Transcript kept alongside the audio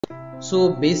So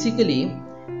basically,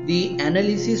 the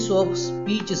analysis of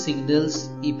speech signals,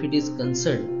 if it is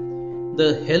concerned,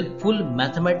 the helpful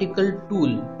mathematical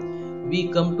tool we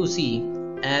come to see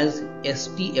as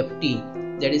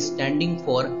STFT, that is standing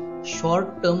for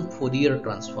short-term Fourier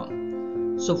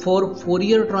transform. So for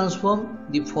Fourier transform,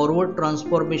 the forward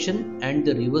transformation and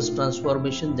the reverse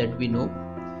transformation that we know.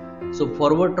 So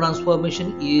forward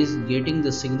transformation is getting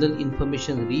the signal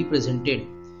information represented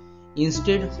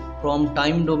instead from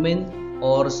time domain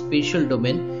or spatial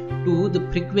domain to the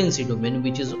frequency domain,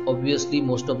 which is obviously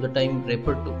most of the time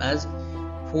referred to as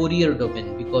Fourier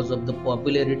domain because of the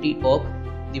popularity of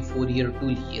the Fourier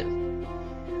tool here.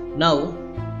 Now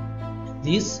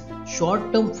this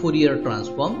short-term Fourier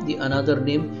transform, the another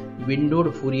name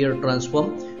windowed Fourier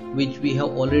transform, which we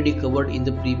have already covered in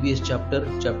the previous chapter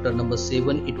number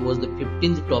 7. It was the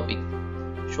 15th topic.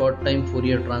 Short-time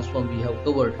Fourier transform we have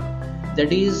covered,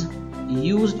 that is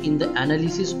used in the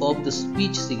analysis of the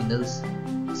speech signals,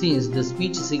 since the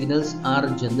speech signals are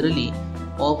generally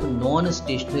of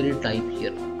non-stationary type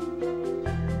here.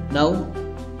 Now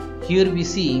here we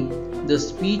see the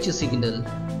speech signal,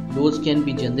 those can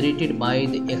be generated by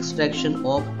the extraction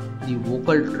of the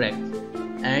vocal tract,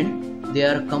 and they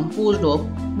are composed of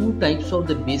two types of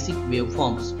the basic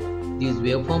waveforms. These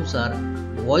waveforms are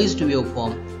voiced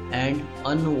waveform and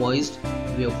unvoiced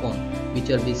waveform, which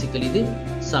are basically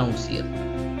the sounds here.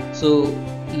 So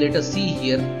let us see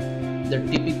here the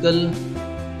typical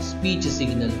speech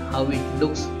signal, how it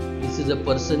looks. This is a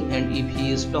person, and if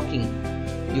he is talking,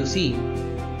 you see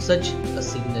such a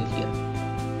signal here.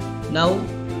 Now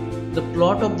the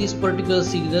plot of this particular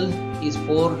signal is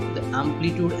for the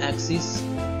amplitude axis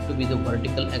to be the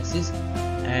vertical axis,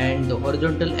 and the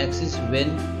horizontal axis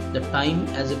when the time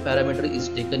as a parameter is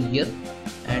taken here,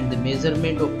 and the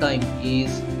measurement of time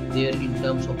is there in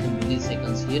terms of the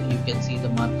milliseconds. Here you can see the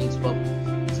markings from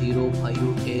 0, 5,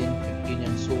 10, 15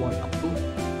 and so on up to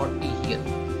 40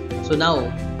 here. So now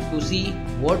to see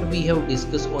what we have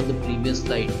discussed on the previous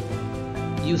slide,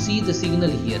 you see the signal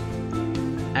here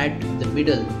at the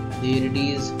middle, there it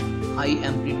is high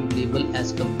amplitude level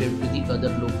as compared to the other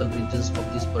local regions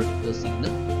of this particular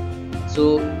signal.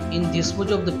 So in this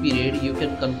much of the period you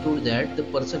can conclude that the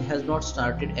person has not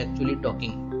started actually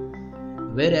talking,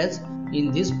 whereas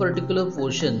in this particular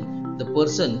portion the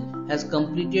person has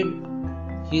completed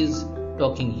his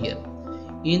talking here.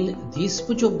 In this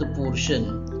much of the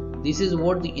portion, this is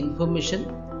what the information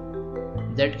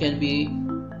that can be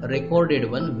recorded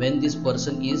when this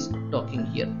person is talking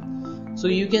here. So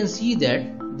you can see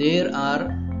that there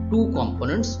are two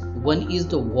components. One is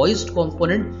the voiced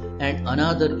component and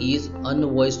another is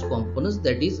unvoiced components,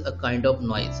 that is a kind of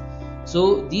noise.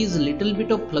 So these little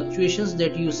bit of fluctuations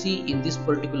that you see in this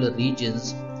particular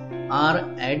regions are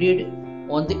added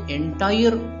on the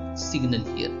entire signal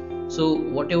here. So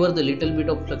whatever the little bit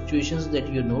of fluctuations that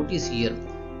you notice here,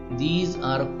 these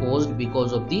are caused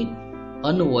because of the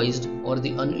unvoiced or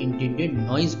the unintended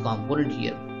noise component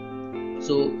here.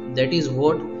 So that is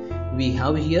what we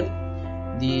have here.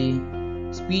 The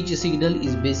speech signal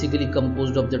is basically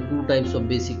composed of the two types of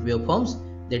basic waveforms,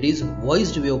 that is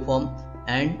voiced waveform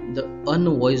and the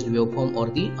unvoiced waveform or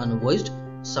the unvoiced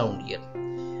sound here.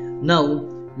 Now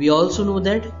we also know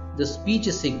that the speech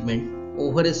segment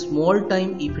over a small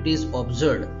time, if it is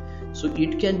observed, so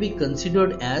it can be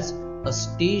considered as a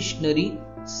stationary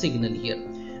signal here.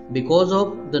 Because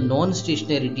of the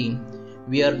non-stationarity,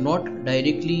 we are not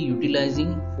directly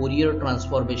utilizing Fourier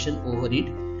transformation over it,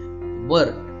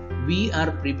 but we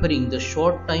are preferring the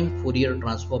short time Fourier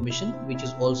transformation, which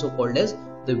is also called as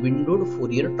the windowed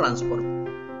Fourier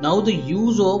transform. Now the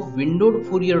use of windowed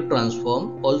Fourier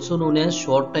transform, also known as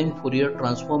short time Fourier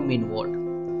transform, mean what?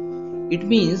 It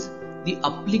means the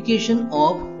application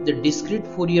of the discrete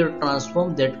Fourier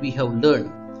transform that we have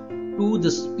learned to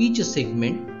the speech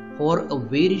segment for a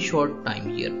very short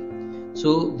time here.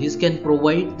 So this can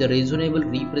provide the reasonable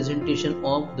representation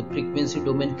of the frequency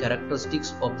domain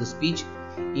characteristics of the speech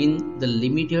in the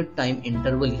limited time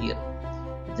interval here.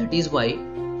 That is why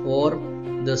for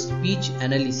the speech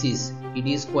analysis it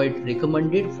is quite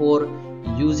recommended for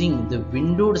using the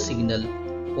windowed signal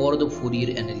for the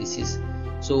Fourier analysis.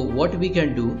 So what we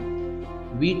can do,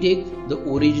 we take the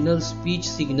original speech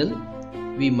signal,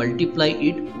 we multiply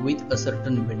it with a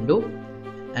certain window,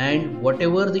 and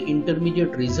whatever the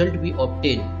intermediate result we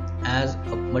obtain as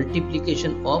a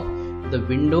multiplication of the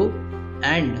window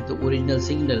and the original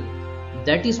signal,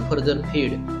 that is further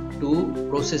fed to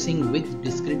processing with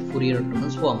discrete Fourier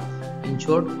transform, in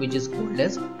short, which is called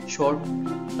as short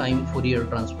time Fourier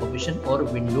transformation or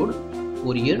windowed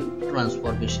Fourier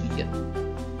transformation here.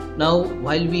 Now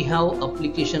while we have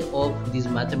application of these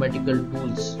mathematical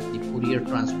tools, the Fourier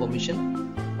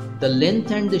transformation, the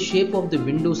length and the shape of the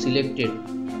window selected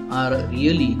are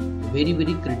really very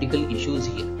critical issues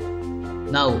here.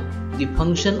 Now, the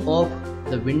function of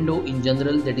the window in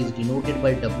general, that is denoted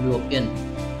by W of n,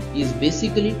 is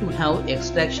basically to have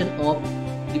extraction of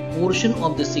the portion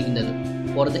of the signal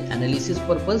for the analysis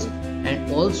purpose,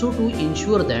 and also to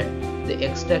ensure that the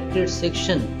extracted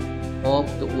section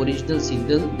of the original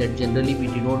signal, that generally we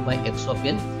denote by x of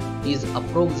n, is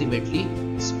approximately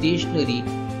stationary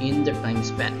in the time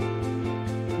span.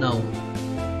 Now,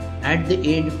 at the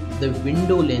end, the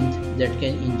window length, that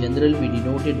can in general be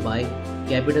denoted by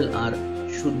capital R,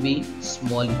 should be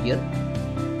small here.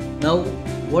 Now,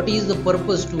 what is the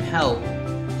purpose to have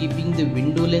keeping the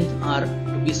window length R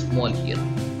to be small here?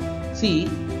 See,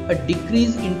 a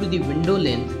decrease into the window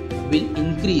length will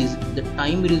increase the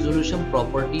time resolution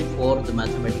property for the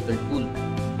mathematical tool,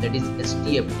 that is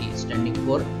STFT, standing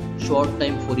for short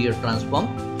time Fourier transform,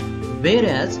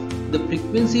 whereas the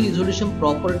frequency resolution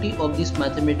property of this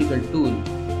mathematical tool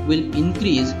will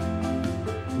increase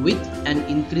with an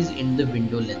increase in the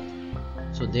window length.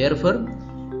 So therefore,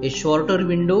 a shorter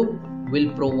window will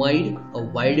provide a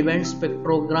wideband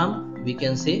spectrogram. We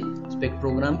can say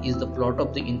spectrogram is the plot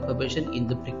of the information in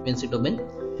the frequency domain,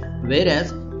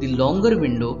 whereas the longer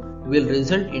window will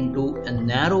result into a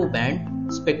narrow band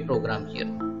spectrogram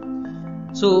here.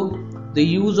 So the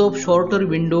use of shorter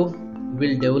window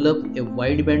will develop a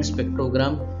wideband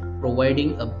spectrogram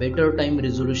providing a better time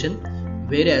resolution,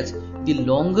 whereas the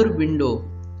longer window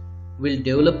will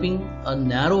developing a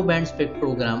narrow band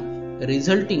spectrogram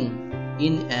resulting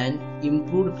in an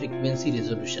improved frequency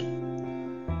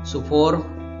resolution. So for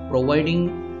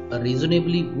providing a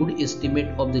reasonably good estimate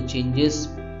of the changes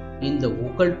in the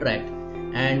vocal tract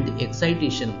and the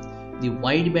excitation, the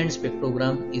wideband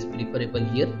spectrogram is preferable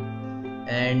here,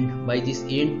 and by this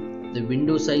end the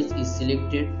window size is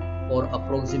selected for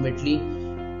approximately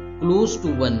close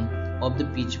to 1 of the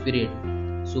pitch period.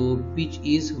 So pitch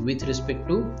is with respect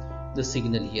to the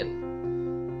signal here.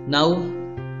 Now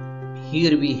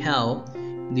here we have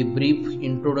the brief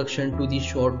introduction to the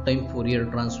short time Fourier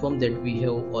transform that we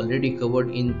have already covered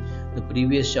in the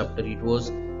previous chapter. It was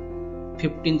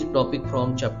 15th topic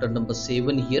from chapter number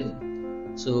 7 here.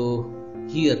 So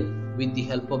here, with the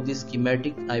help of this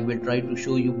schematic, I will try to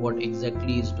show you what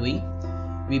exactly is doing.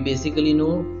 We basically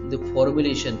know the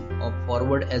formulation of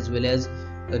forward as well as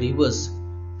reverse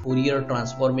Fourier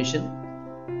transformation.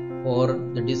 For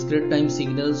the discrete time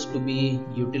signals to be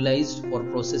utilized for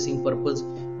processing purpose,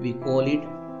 we call it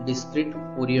discrete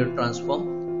Fourier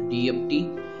transform,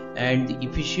 DFT, and the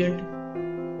efficient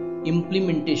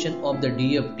implementation of the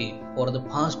DFT for the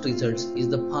fast results is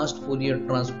the fast Fourier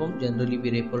transform, generally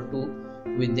we refer to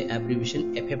with the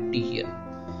abbreviation FFT here.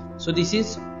 So this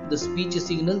is the speech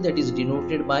signal that is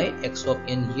denoted by x of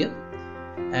n here,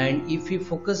 and if we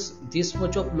focus this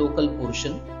much of local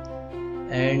portion,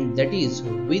 and that is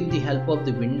with the help of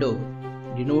the window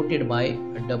denoted by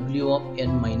W of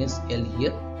n minus L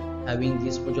here, having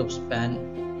this much of span.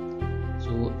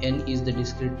 So n is the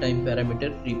discrete time parameter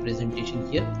representation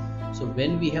here. So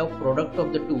when we have product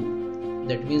of the two,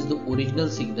 that means the original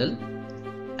signal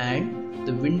and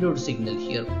the windowed signal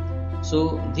here,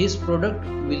 so this product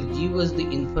will give us the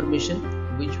information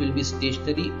which will be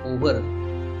stationary over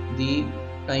the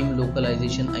time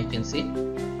localization, I can say.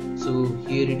 So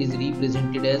here it is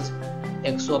represented as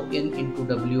x of n into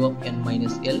W of n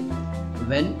minus L.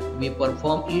 When we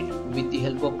perform it with the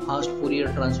help of fast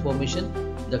Fourier transformation,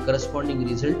 the corresponding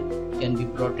result can be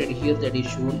plotted here, that is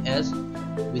shown as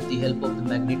with the help of the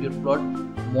magnitude plot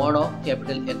mod of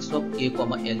capital X of k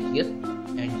comma L here,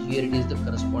 and here it is the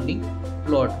corresponding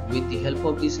plot. With the help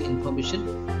of this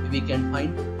information we can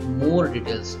find more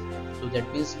details. So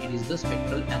that means it is the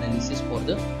spectral analysis for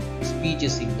the speech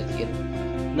signal here.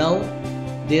 Now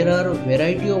there are a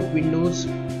variety of windows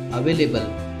available,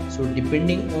 so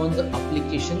depending on the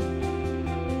application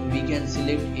we can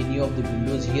select any of the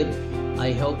windows here.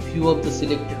 I have few of the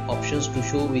selected options to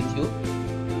show with you.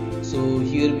 So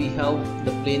here we have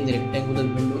the plain rectangular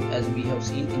window as we have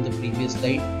seen in the previous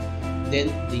slide, then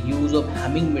the use of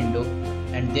Hamming window,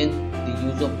 and then the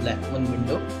use of Blackman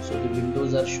window. So the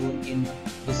windows are shown in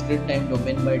discrete time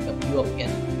domain by W of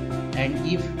n, and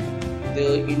if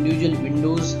the individual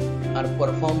windows are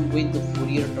performed with the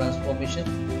Fourier transformation,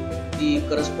 the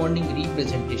corresponding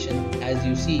representation as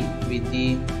you see with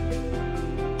the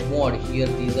mod here,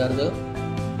 these are the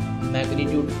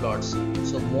magnitude plots.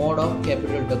 So mod of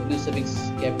capital W suffix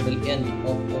capital N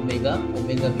of omega,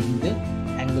 omega being the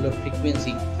angular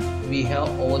frequency, we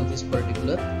have all this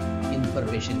particular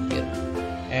information here.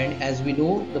 And as we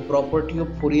know the property of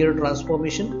Fourier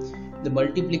transformation, the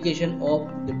multiplication of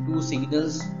the two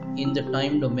signals in the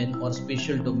time domain or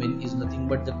spatial domain is nothing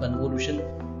but the convolution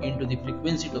into the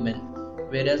frequency domain,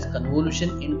 whereas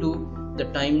convolution into the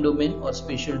time domain or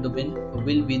spatial domain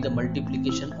will be the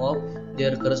multiplication of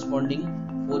their corresponding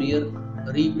Fourier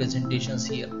representations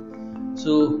here.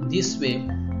 So this way,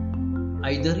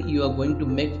 either you are going to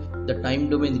make the time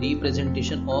domain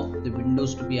representation of the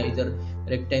windows to be either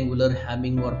rectangular,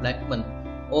 Hamming or Blackman,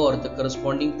 or the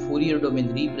corresponding Fourier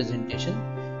domain representation,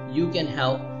 you can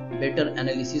have better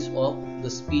analysis of the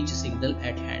speech signal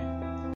at hand.